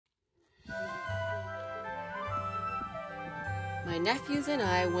My nephews and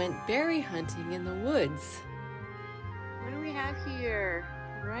I went berry hunting in the woods. What do we have here?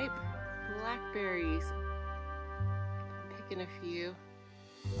 Ripe blackberries. I'm picking a few.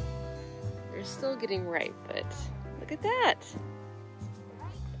 They're still getting ripe, but look at that.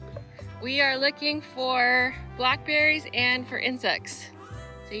 We are looking for blackberries and for insects.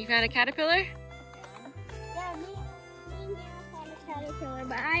 So you found a caterpillar? Yeah, me and Dana found a caterpillar,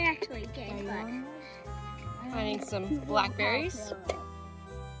 but I actually did. Finding some blackberries.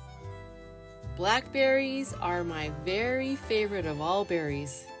 Blackberries are my very favorite of all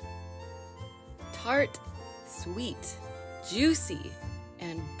berries. Tart, sweet, juicy,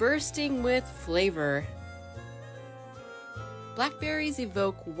 and bursting with flavor. Blackberries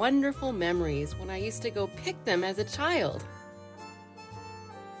evoke wonderful memories when I used to go pick them as a child.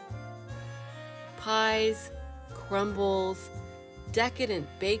 Pies, crumbles, decadent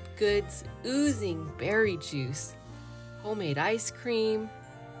baked goods oozing berry juice, homemade ice cream.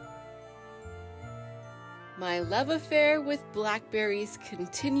 My love affair with blackberries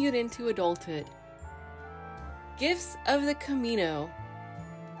continued into adulthood. Gifts of the Camino.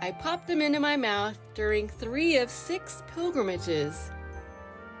 I popped them into my mouth during 3 of 6 pilgrimages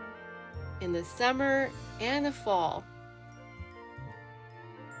in the summer and the fall.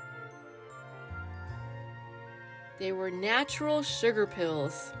 They were natural sugar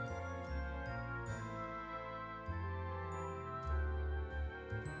pills.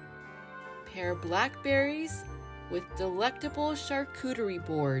 Pair blackberries with delectable charcuterie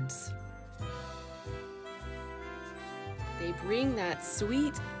boards. They bring that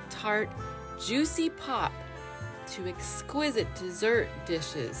sweet, tart, juicy pop to exquisite dessert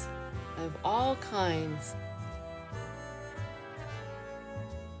dishes of all kinds,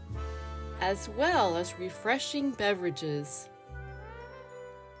 as well as refreshing beverages.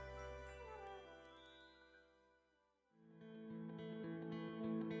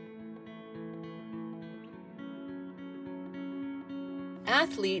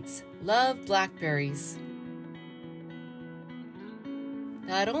 Athletes love blackberries.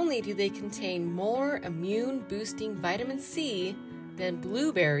 Not only do they contain more immune-boosting vitamin C than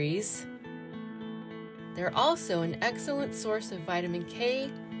blueberries, they're also an excellent source of vitamin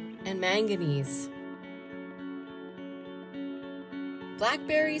K and manganese.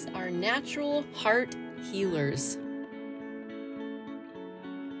 Blackberries are natural heart healers.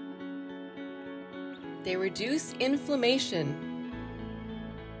 They reduce inflammation.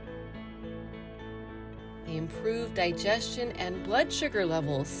 They improve digestion and blood sugar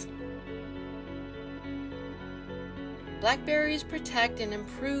levels. Blackberries protect and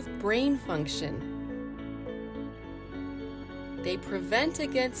improve brain function. They prevent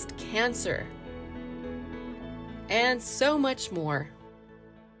against cancer, and so much more.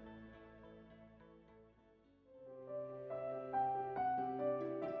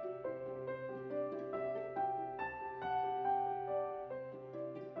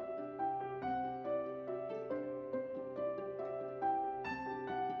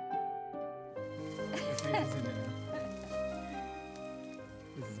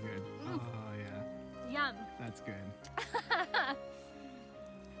 This is good. Oh, yeah. Yum. That's good.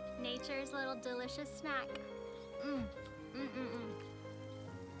 Nature's little delicious snack.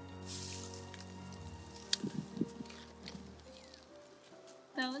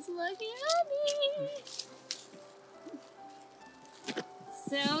 Those look yummy.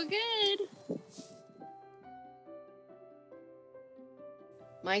 So good.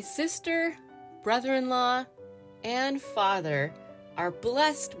 My sister, brother-in-law, and father are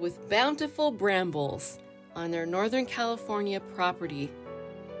blessed with bountiful brambles on their Northern California property.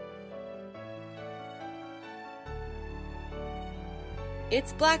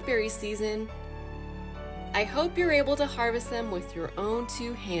 It's blackberry season. I hope you're able to harvest them with your own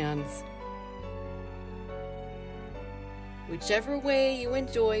 2 hands. Whichever way you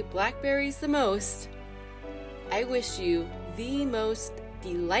enjoy blackberries the most, I wish you the most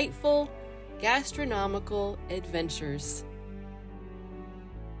delightful gastronomical adventures.